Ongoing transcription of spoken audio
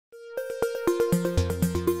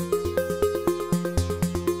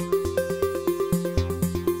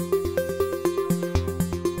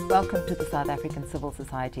Welcome to the South African Civil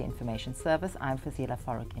Society Information Service. I'm Fazila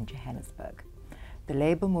Farouk in Johannesburg. The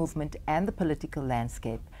labour movement and the political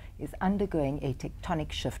landscape is undergoing a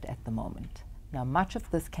tectonic shift at the moment. Now, much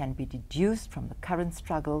of this can be deduced from the current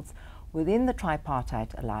struggles within the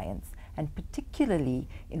tripartite alliance, and particularly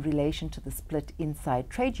in relation to the split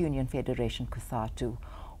inside Trade Union Federation COSATU,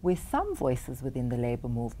 where some voices within the labour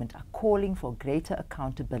movement are calling for greater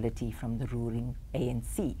accountability from the ruling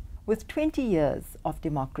ANC. With 20 years of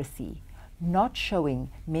democracy not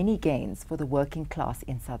showing many gains for the working class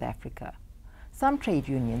in South Africa, some trade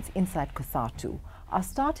unions inside COSATU are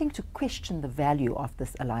starting to question the value of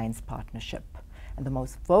this alliance partnership. And the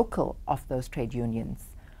most vocal of those trade unions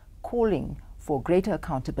calling for greater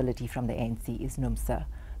accountability from the ANC is Numsa,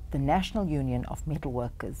 the National Union of Metal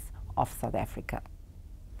Workers of South Africa.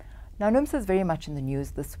 Now, Numsa is very much in the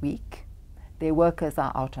news this week. Their workers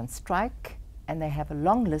are out on strike, and they have a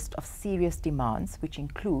long list of serious demands, which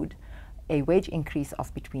include a wage increase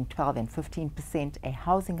of between 12 and 15%, a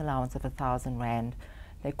housing allowance of 1,000 rand.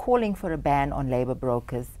 They're calling for a ban on labour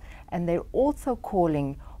brokers, and they're also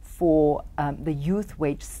calling for the youth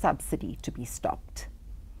wage subsidy to be stopped.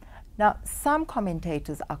 Now, some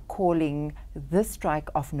commentators are calling this strike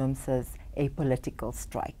of Numsa's a political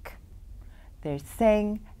strike. They're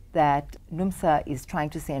saying that Numsa is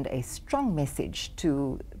trying to send a strong message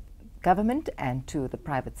to government and to the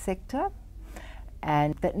private sector,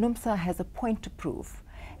 and that Numsa has a point to prove.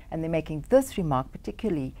 And they're making this remark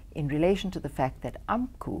particularly in relation to the fact that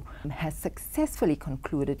AMCU has successfully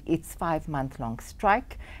concluded its 5-month-long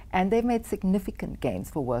strike, and they've made significant gains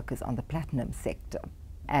for workers on the platinum sector.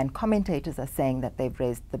 And commentators are saying that they've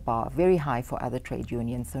raised the bar very high for other trade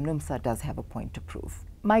unions, so Numsa does have a point to prove.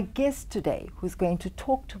 My guest today, who's going to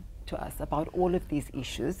talk to us about all of these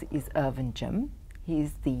issues, is Irvin Jim. He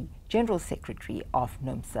is the General Secretary of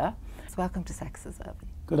Numsa. So welcome to SACSIS, Irvin.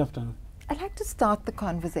 Good afternoon. I'd like to start the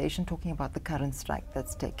conversation talking about the current strike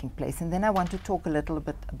that's taking place, and then I want to talk a little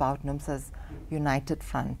bit about Numsa's United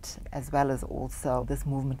Front, as well as also this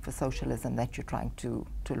movement for socialism that you're trying to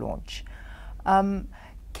launch.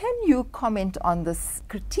 Can you comment on this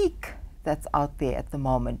critique that's out there at the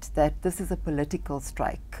moment, that this is a political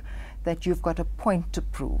strike, that you've got a point to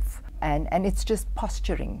prove, and it's just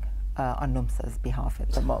posturing on Numsa's behalf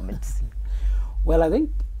at the moment? Well, I think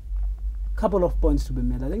a couple of points to be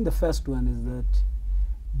made. I think the first one is that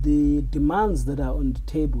the demands that are on the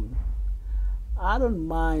table, I don't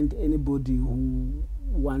mind anybody who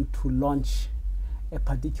want to launch a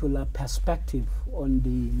particular perspective on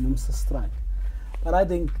the Numsa strike. But I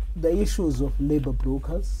think the issues of labour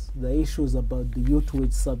brokers, the issues about the youth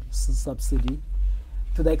wage subsidy,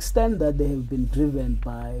 to the extent that they have been driven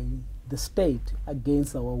by the state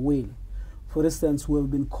against our will. For instance, we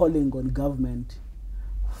have been calling on government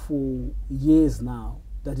for years now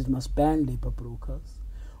that it must ban labour brokers.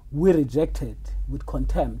 We rejected with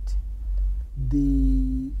contempt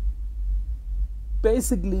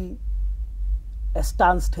basically a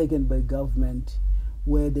stance taken by government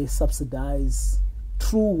where they subsidize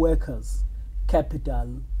true workers'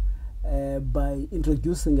 capital by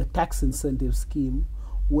introducing a tax incentive scheme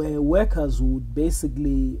where workers would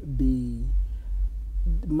basically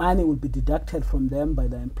money would be deducted from them by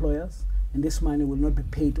their employers, and this money will not be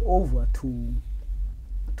paid over to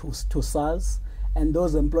SARS, and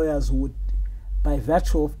those employers would, by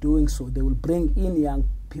virtue of doing so, they will bring in young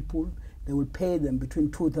people, they will pay them between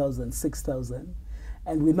 2,000 and 6,000,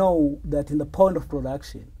 and we know that in the point of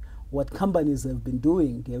production, what companies have been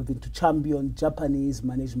doing, they have been to champion Japanese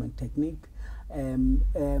management technique,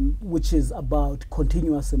 which is about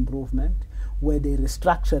continuous improvement, where they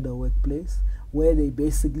restructure the workplace, where they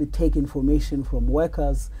basically take information from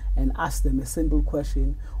workers and ask them a simple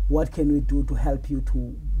question: what can we do to help you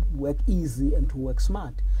to work easy and to work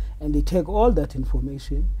smart? And they take all that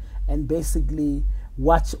information and basically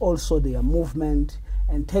watch also their movement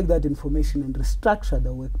and take that information and restructure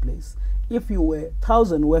the workplace. If you were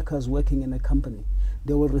 1,000 workers working in a company,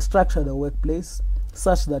 they will restructure the workplace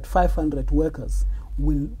such that 500 workers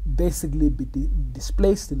will basically be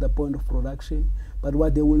displaced in the point of production. But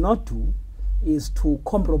what they will not do is to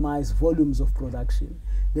compromise volumes of production.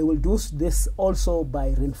 They will do this also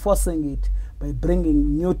by reinforcing it, by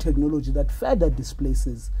bringing new technology that further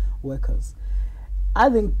displaces workers. I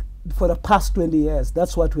think for the past 20 years,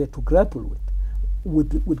 that's what we had to grapple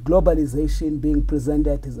with globalization being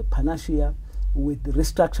presented as a panacea, with the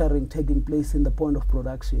restructuring taking place in the point of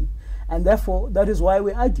production. And therefore, that is why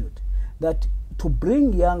we argued that to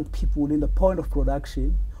bring young people in the point of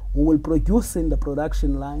production who will produce in the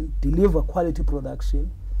production line, deliver quality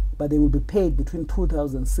production, but they will be paid between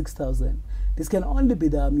 2,000 and 6,000. This can only be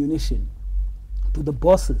the ammunition to the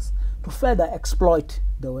bosses to further exploit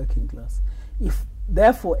the working class. If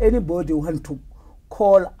therefore anybody want to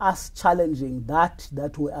call us challenging that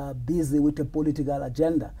we are busy with a political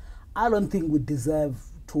agenda, I don't think we deserve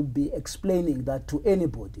to be explaining that to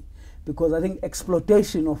anybody, because I think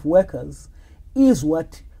exploitation of workers is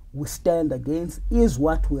what we stand against, is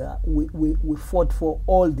what we fought for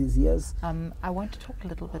all these years. I want to talk a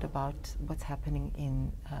little bit about what's happening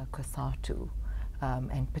in COSATU,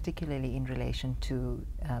 and particularly in relation to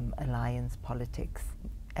alliance politics.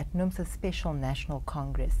 At Numsa's Special National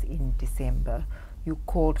Congress in December, you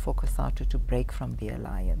called for COSATU to break from the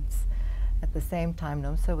alliance. At the same time,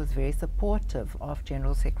 Numsa was very supportive of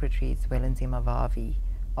General Secretary Irvin Jim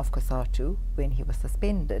of COSATU when he was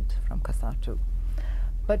suspended from COSATU.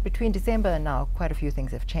 But between December and now, quite a few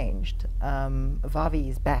things have changed. Vavi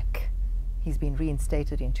is back. He's been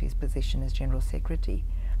reinstated into his position as General Secretary.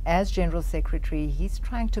 As General Secretary, he's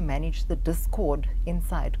trying to manage the discord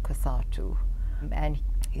inside COSATU. And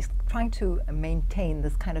he's trying to maintain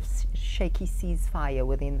this kind of shaky ceasefire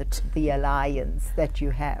within the alliance that you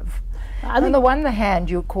have. On the one hand,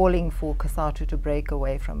 you're calling for COSATU to break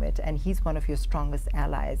away from it, and he's one of your strongest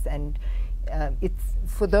allies. And it's,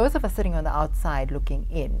 for those of us sitting on the outside looking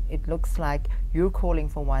in, it looks like you're calling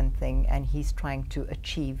for one thing and he's trying to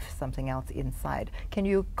achieve something else inside. Can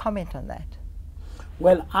you comment on that?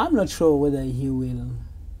 Well, I'm not sure whether he will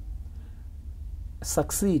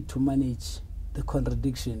succeed to manage the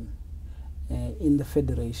contradiction in the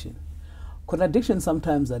federation. Contradictions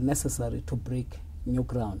sometimes are necessary to break new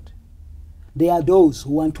ground. There are those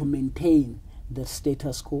who want to maintain the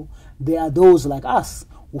status quo. There are those like us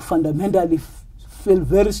who fundamentally feel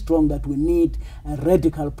very strong that we need a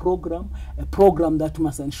radical program, a program that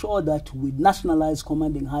must ensure that we nationalize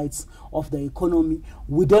commanding heights of the economy.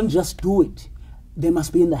 We don't just do it. They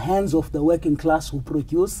must be in the hands of the working class who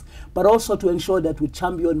produce, but also to ensure that we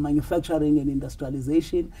champion manufacturing and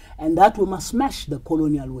industrialization, and that we must smash the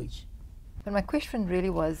colonial wage. But my question really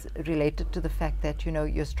was related to the fact that, you know,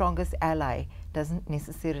 your strongest ally doesn't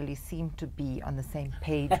necessarily seem to be on the same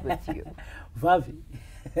page with you. Vavi.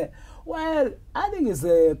 Well, I think it's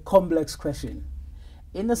a complex question,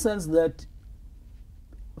 in the sense that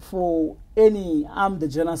I'm the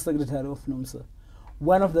General Secretary of Numsa.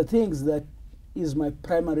 One of the things that is my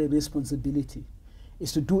primary responsibility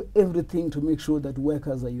is to do everything to make sure that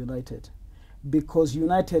workers are united, because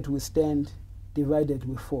united we stand, divided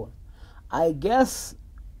we fall. I guess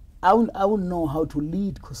I wouldn't know how to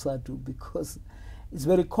lead COSATU, because it's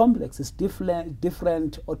very complex. It's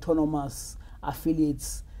different autonomous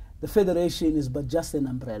affiliates. The federation is but just an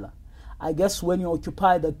umbrella. I guess when you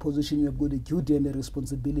occupy that position, you have got a duty and a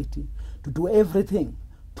responsibility to do everything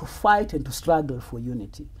to fight and to struggle for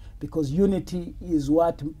unity, because unity is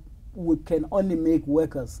what we can only make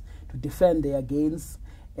workers to defend their gains,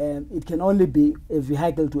 and it can only be a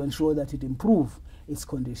vehicle to ensure that it improves its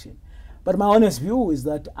condition. But my honest view is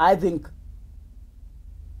that I think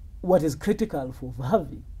what is critical for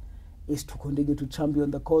Vavi is to continue to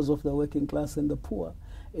champion the cause of the working class and the poor,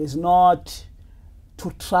 is not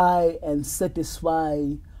to try and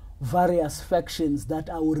satisfy various factions that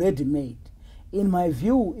are already made. In my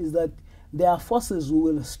view, is that there are forces who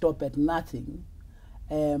will stop at nothing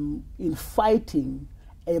in fighting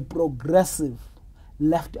a progressive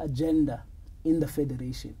left agenda in the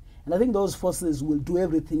federation. And I think those forces will do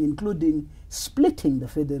everything, including splitting the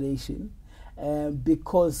federation,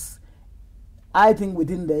 because I think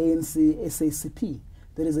within the ANC, SACP,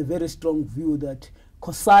 there is a very strong view that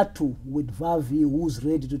COSATU with Vavi, who's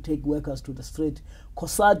ready to take workers to the street,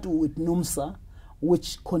 COSATU with Numsa,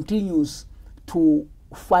 which continues to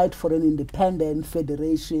fight for an independent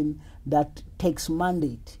federation that takes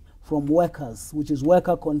mandate from workers, which is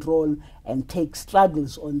worker control, and takes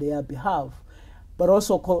struggles on their behalf. But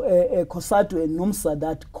also COSATU and Numsa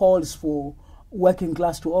that calls for working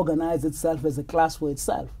class to organize itself as a class for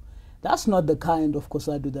itself. That's not the kind of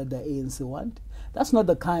COSATU that the ANC want. That's not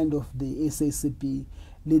the kind of the SACP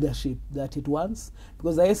leadership that it wants,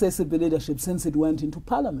 because the SACP leadership, since it went into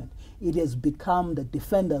parliament, it has become the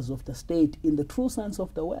defenders of the state in the true sense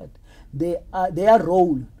of the word. Their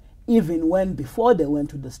role, even when before they went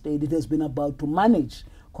to the state, it has been about to manage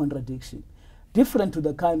contradiction, different to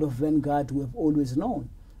the kind of vanguard we have always known.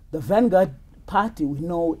 The vanguard party, we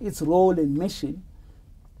know its role and mission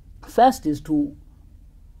first is to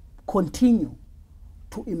continue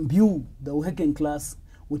to imbue the working class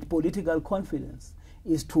with political confidence,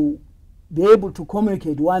 is to be able to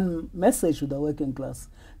communicate one message to the working class,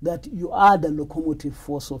 that you are the locomotive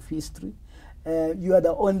force of history. You are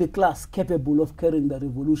the only class capable of carrying the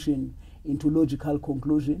revolution into logical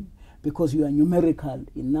conclusion, because you are numerical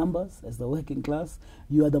in numbers as the working class.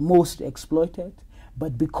 You are the most exploited.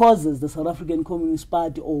 But because as the South African Communist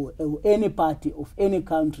Party or any party of any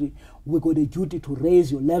country, we got a duty to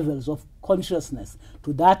raise your levels of consciousness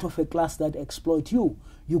to that of a class that exploit you,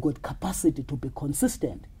 you got capacity to be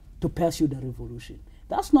consistent to pursue the revolution.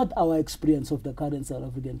 That's not our experience of the current South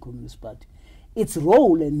African Communist Party. Its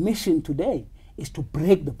role and mission today is to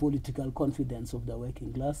break the political confidence of the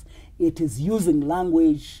working class. It is using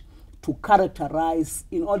language to characterize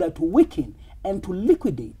in order to weaken and to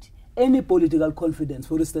liquidate any political confidence,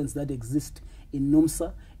 for instance, that exists in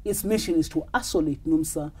Numsa. Its mission is to isolate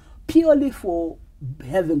Numsa purely for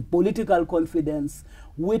having political confidence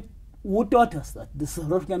with who taught us that the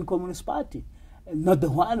South African Communist Party, and not the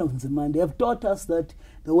one of Nzimande, have taught us that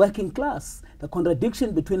the working class, the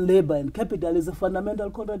contradiction between labor and capital is a fundamental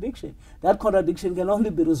contradiction. That contradiction can only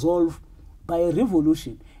be resolved by a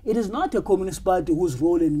revolution. It is not a Communist Party whose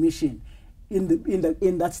role and mission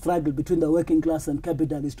in that struggle between the working class and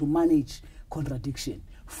capital is to manage contradiction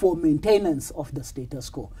for maintenance of the status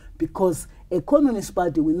quo. Because a Communist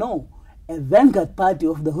Party, we know, a vanguard party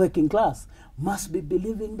of the working class, must be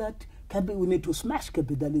believing that we need to smash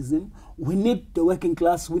capitalism. We need the working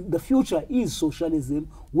class. The future is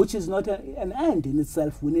socialism, which is not an end in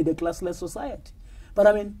itself. We need a classless society. But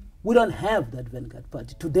I mean, we don't have that vanguard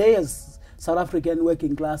party. Today, as South African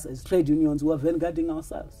working class, as trade unions, we are vanguarding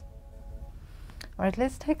ourselves. All right,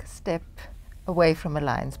 let's take a step away from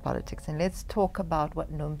alliance politics and let's talk about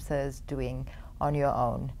what Numsa is doing on your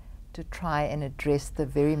own to try and address the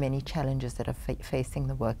very many challenges that are facing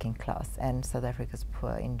the working class and South Africa's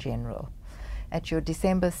poor in general. At your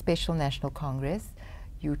December Special National Congress,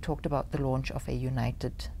 you talked about the launch of a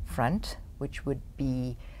united front, which would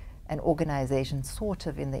be an organization sort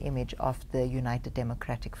of in the image of the United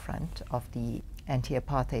Democratic Front of the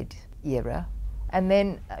anti-apartheid era. And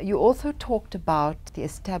then you also talked about the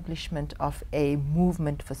establishment of a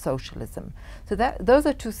movement for socialism. So those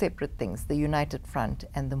are two separate things, the United Front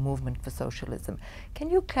and the movement for socialism. Can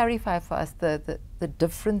you clarify for us the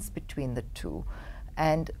difference between the two?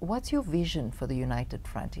 And what's your vision for the United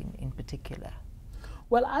Front in particular?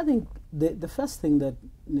 Well, I think the first thing that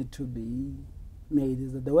needs to be made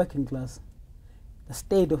is that the working class, the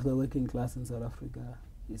state of the working class in South Africa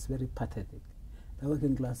is very pathetic. The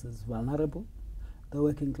working class is vulnerable. The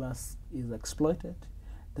working class is exploited.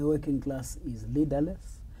 The working class is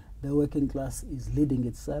leaderless. The working class is leading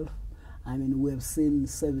itself. I mean, we have seen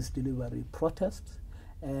service delivery protests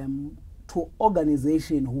to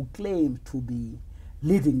organizations who claim to be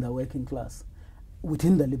leading the working class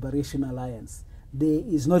within the Liberation Alliance. There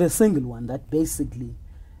is not a single one that basically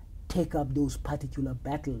take up those particular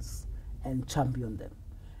battles and champion them.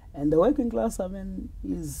 And the working class, I mean,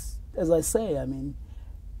 is, as I say, I mean,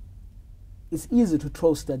 it's easy to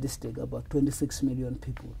throw statistics about 26 million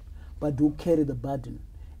people, but who carry the burden?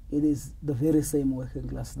 It is the very same working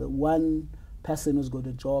class. The one person who's got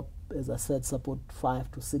a job, as I said, support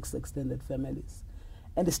 5 to 6 extended families.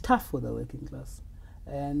 And it's tough for the working class.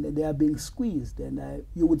 And they are being squeezed. And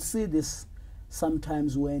you would see this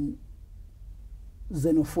sometimes when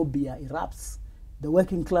xenophobia erupts. The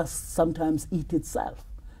working class sometimes eat itself,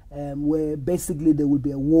 where basically there will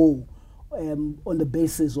be a war on the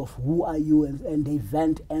basis of who are you, and they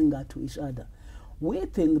vent anger to each other. We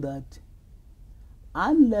think that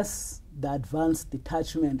unless the advanced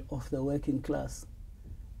detachment of the working class,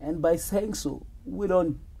 and by saying so, we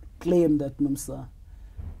don't claim that Numsa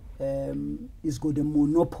is got a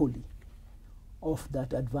monopoly of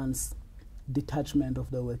that advanced detachment of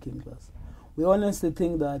the working class. We honestly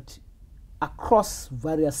think that across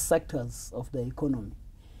various sectors of the economy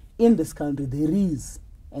in this country, there is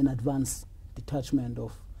an advanced detachment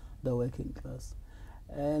of the working class.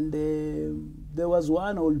 And there was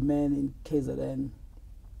one old man in KZN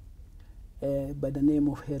by the name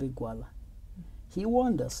of Harry Gwala. He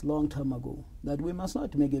warned us long time ago that we must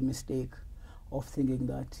not make a mistake of thinking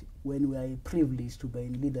that when we are privileged to be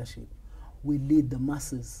in leadership, we lead the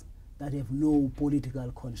masses that have no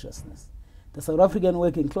political consciousness. The South African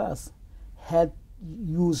working class had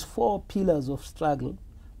used 4 pillars of struggle: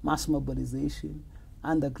 mass mobilization,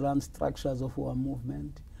 underground structures of our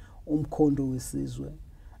movement, umkhonto wesizwe,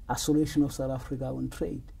 isolation of South Africa on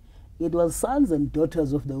trade. It was sons and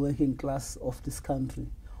daughters of the working class of this country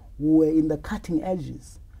who were in the cutting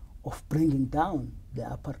edges of bringing down the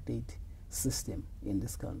apartheid system in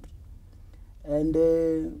this country.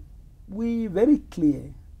 And we very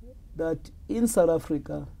clear that in South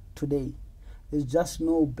Africa today, there's just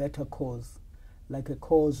no better cause like a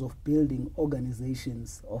cause of building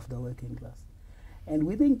organizations of the working class. And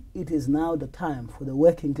we think it is now the time for the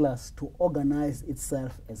working class to organize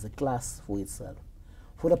itself as a class for itself.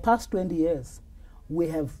 For the past 20 years, we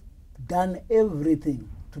have done everything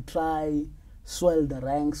to try swell the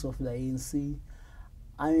ranks of the ANC.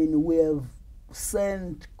 I mean, we have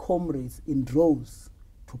sent comrades in droves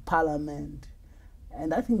to parliament,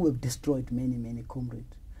 and I think we've destroyed many, many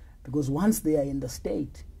comrades. Because once they are in the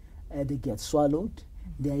state, they get swallowed.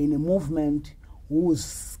 They are in a movement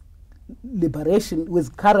whose liberation,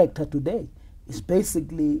 with character today,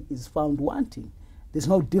 is found wanting. There's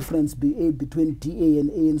no difference between DA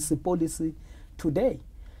and ANC policy today.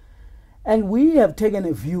 And we have taken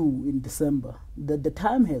a view in December that the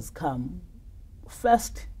time has come,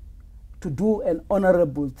 first, to do an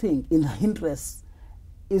honorable thing in the interest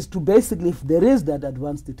is to basically, if there is that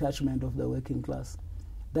advanced detachment of the working class,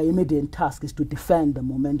 the immediate task is to defend the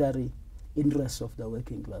momentary interests of the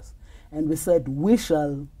working class. And we said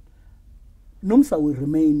Numsa will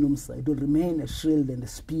remain Numsa. It will remain a shield and a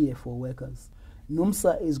spear for workers.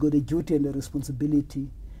 Numsa has got a duty and a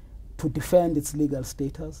responsibility to defend its legal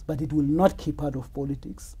status, but it will not keep out of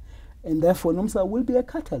politics. And therefore, Numsa will be a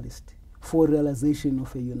catalyst for realization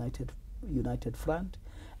of a united front.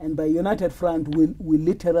 And by united front, we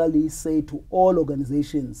literally say to all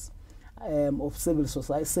organizations of civil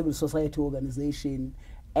society organization,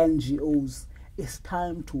 NGOs, it's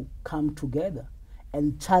time to come together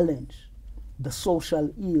and challenge the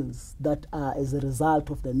social ills that are as a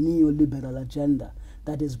result of the neoliberal agenda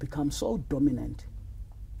that has become so dominant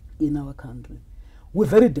in our country. We're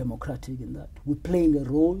very democratic in that. We're playing a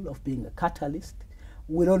role of being a catalyst.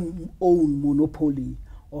 We don't own monopoly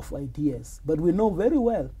of ideas, but we know very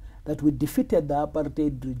well that we defeated the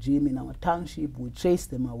apartheid regime in our township. We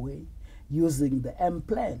chased them away using the M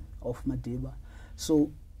plan of Madiba.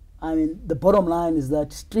 So, I mean, the bottom line is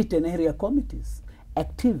that street and area committees,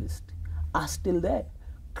 activists, are still there.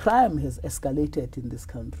 Crime has escalated in this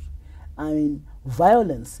country. I mean,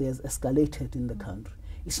 violence has escalated in the country.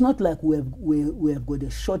 It's not like we have got a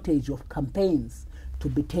shortage of campaigns to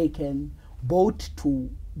be taken, both to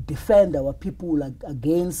defend our people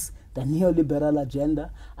against the neoliberal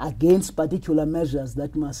agenda, against particular measures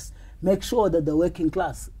that must make sure that the working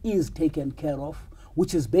class is taken care of,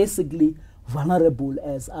 which is basically vulnerable,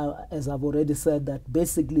 as I've already said, that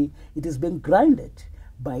basically it has been grinded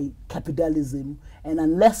by capitalism, and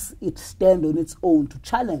unless it stands on its own to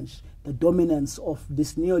challenge the dominance of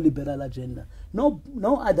this neoliberal agenda, no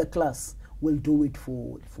other class will do it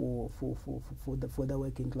for the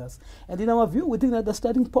working class. And in our view, we think that the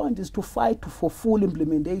starting point is to fight for full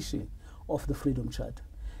implementation of the Freedom Charter,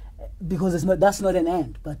 because that's not an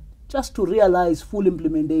end, but just to realize full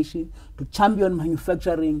implementation, to champion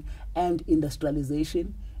manufacturing and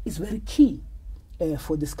industrialization is very key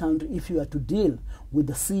for this country if you are to deal with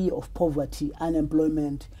the sea of poverty,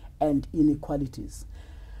 unemployment, and inequalities.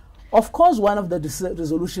 Of course, one of the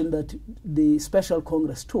resolutions that the Special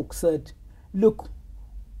Congress took said, look,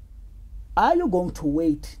 are you going to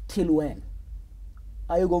wait till when?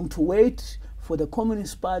 Are you going to wait for the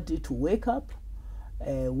Communist Party to wake up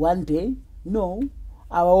one day? No.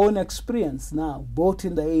 Our own experience now, both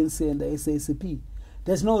in the ANC and the SACP,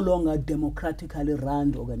 there's no longer democratically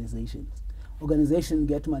run organizations. Organizations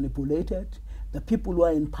get manipulated. The people who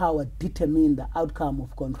are in power determine the outcome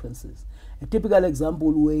of conferences. A typical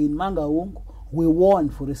example, we're in Mangaung, we won,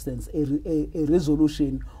 for instance, a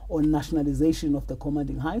resolution on nationalization of the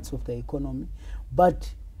commanding heights of the economy,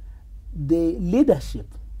 but the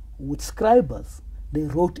leadership with scribers, they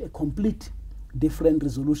wrote a complete different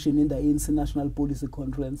resolution in the ANC National Policy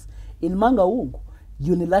Conference. In Mangaung,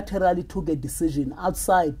 unilaterally took a decision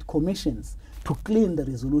outside commissions to clean the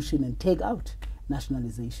resolution and take out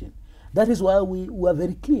nationalization. That is why we were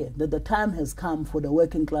very clear that the time has come for the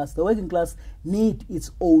working class. The working class need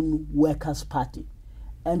its own workers' party.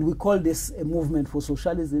 And we call this a movement for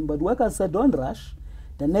socialism, but workers said, don't rush.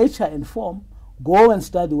 The nature and form, go and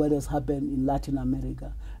study what has happened in Latin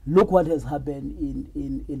America. Look what has happened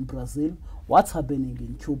in Brazil, what's happening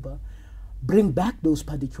in Cuba. Bring back those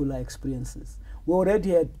particular experiences. We already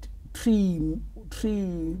had three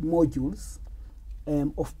modules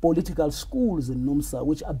of political schools in Numsa,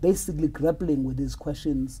 which are basically grappling with these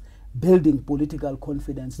questions, building political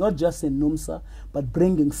confidence, not just in Numsa, but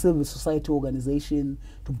bringing civil society organization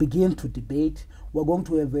to begin to debate. We're going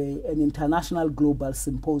to have an international global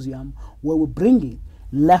symposium where we're bringing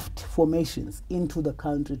left formations into the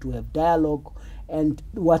country to have dialogue, and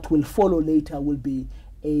what will follow later will be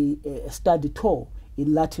a study tour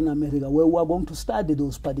in Latin America where we're going to study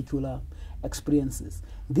those particular experiences.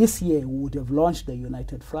 This year we would have launched the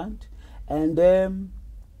United Front, and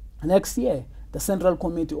next year The Central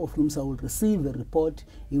Committee of Numsa will receive a report.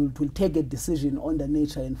 It will take a decision on the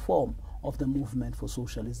nature and form of the movement for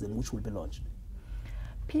socialism, which will be launched.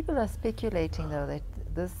 People are speculating, though, that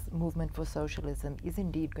this movement for socialism is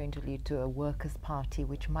indeed going to lead to a workers' party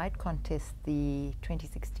which might contest the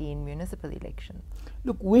 2016 municipal election.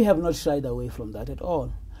 Look, we have not shied away from that at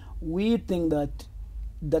all. We think that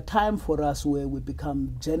the time for us where we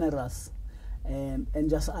become generous and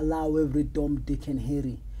just allow every Tom, Dick and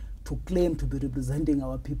Harry to claim to be representing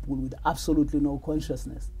our people with absolutely no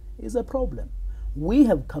consciousness is a problem. We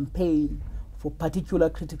have campaigned for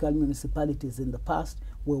particular critical municipalities in the past.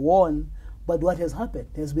 We won, but what has happened?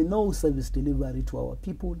 There's been no service delivery to our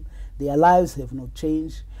people. Their lives have not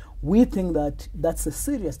changed. We think that that's a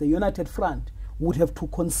serious, the United Front would have to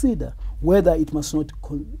consider whether it must not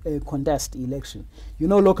contest election. You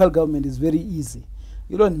know, local government is very easy.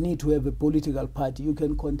 You don't need to have a political party. You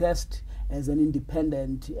can contest as an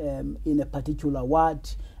independent in a particular ward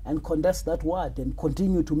and contest that ward and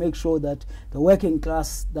continue to make sure that the working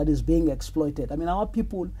class that is being exploited. I mean, our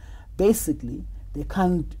people, basically, they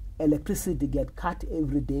can't, electricity get cut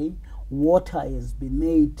every day. Water has been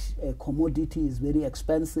made a commodity, is very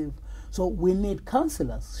expensive. So we need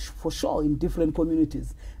councillors, for sure, in different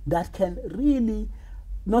communities that can really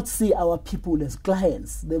not see our people as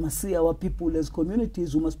clients. They must see our people as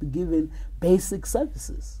communities who must be given basic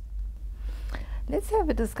services. Let's have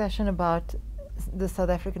a discussion about the South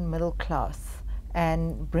African middle class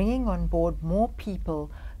and bringing on board more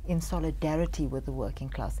people in solidarity with the working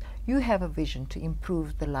class. You have a vision to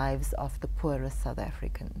improve the lives of the poorest South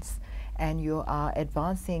Africans, and you are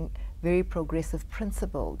advancing very progressive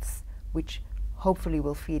principles which hopefully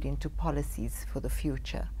will feed into policies for the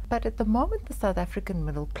future. But at the moment, the South African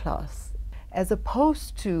middle class, as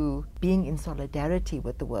opposed to being in solidarity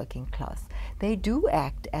with the working class, they do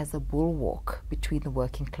act as a bulwark between the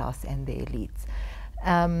working class and the elites.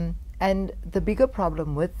 And the bigger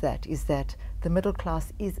problem with that is that the middle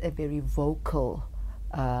class is a very vocal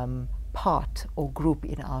part or group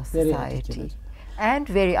in our society. And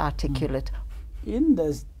very articulate. In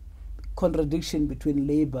the contradiction between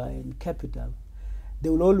labor and capital,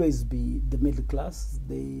 there will always be the middle class.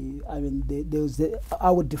 I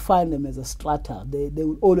would define them as a strata. They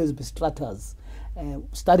will always be stratas,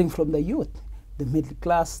 starting from the youth, the middle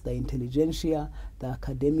class, the intelligentsia, the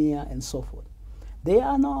academia, and so forth. They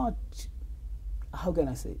are not, how can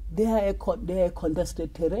I say, they are a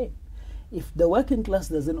contested terrain. If the working class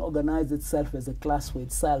doesn't organize itself as a class for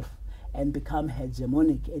itself and become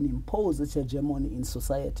hegemonic and impose its hegemony in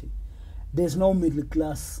society, there's no middle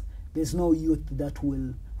class, there's no youth that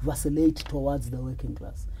will vacillate towards the working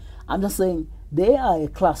class. I'm just saying they are a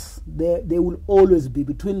class. They will always be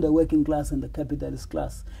between the working class and the capitalist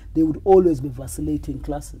class. They would always be vacillating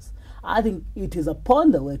classes. I think it is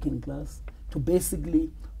upon the working class to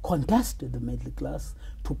basically contest the middle class,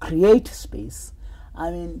 to create space.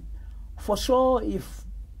 I mean, for sure, if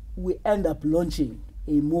we end up launching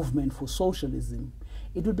a movement for socialism,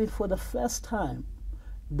 it will be for the first time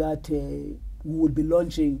that we will be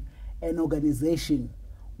launching an organization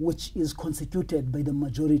which is constituted by the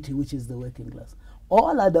majority, which is the working class.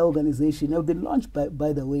 All other organizations have been launched,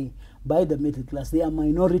 by the way, by the middle class. They are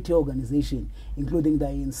minority organizations, including the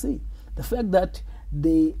ANC. The fact that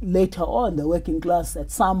later on, the working class, at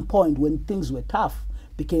some point when things were tough,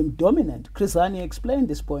 became dominant. Chris Hani explained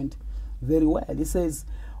this point very well. He says,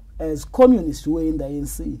 as communists who were in the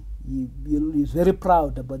ANC, he's very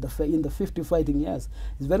proud about the fact, in the 50 fighting years,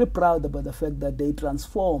 he's very proud about the fact that they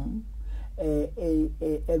transformed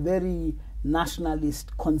a very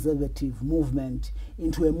nationalist conservative movement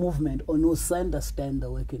into a movement on who understand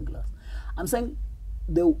the working class. I'm saying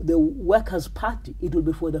the Workers' Party, it will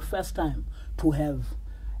be for the first time to have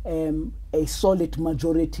a solid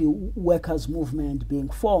majority workers' movement being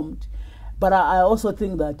formed. But I also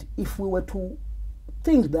think that if we were to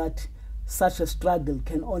think that such a struggle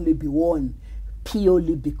can only be won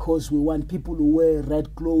purely because we want people who wear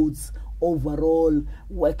red clothes, overall,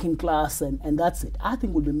 working class, and that's it, I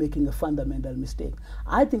think we'll be making a fundamental mistake.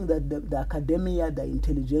 I think that the academia, the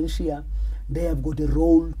intelligentsia, they have got a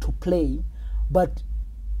role to play, but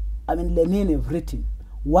I mean, Lenin have written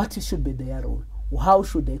what should be their role, how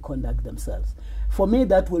should they conduct themselves. For me,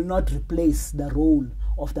 that will not replace the role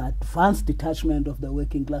of the advanced detachment of the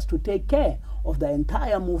working class to take care of the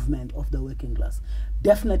entire movement of the working class.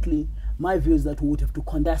 Definitely, my view is that we would have to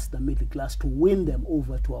contest the middle class to win them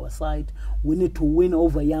over to our side. We need to win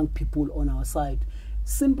over young people on our side.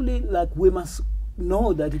 Simply like we must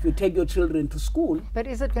know that if you take your children to school... But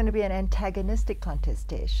is it going to be an antagonistic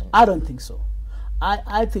contestation? I don't think so.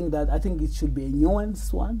 I think it should be a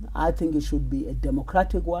nuanced one. I think it should be a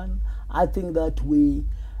democratic one. I think that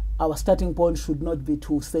our starting point should not be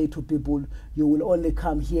to say to people, you will only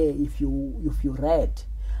come here if you read.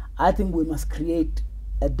 I think we must create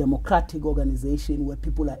a democratic organization where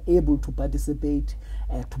people are able to participate,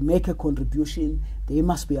 to make a contribution. They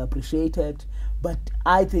must be appreciated. But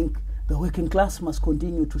I think the working class must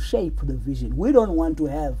continue to shape the vision. We don't want to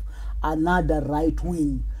have another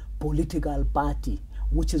right-wing political party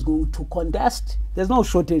which is going to contest. There's no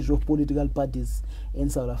shortage of political parties in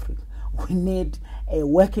South Africa. We need a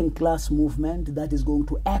working class movement that is going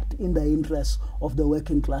to act in the interests of the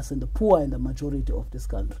working class and the poor and the majority of this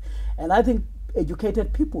country. And I think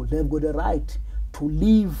educated people, they've got a right to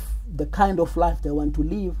live the kind of life they want to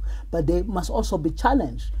live, but they must also be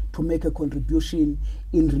challenged to make a contribution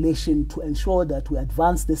in relation to ensure that we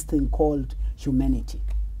advance this thing called humanity.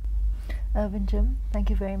 Irvin Jim, thank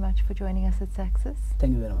you very much for joining us at SACSIS.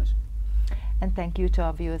 Thank you very much. And thank you to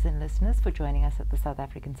our viewers and listeners for joining us at the South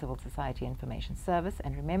African Civil Society Information Service.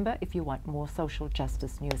 And remember, if you want more social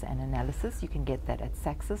justice news and analysis, you can get that at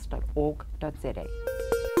saxis.org.za.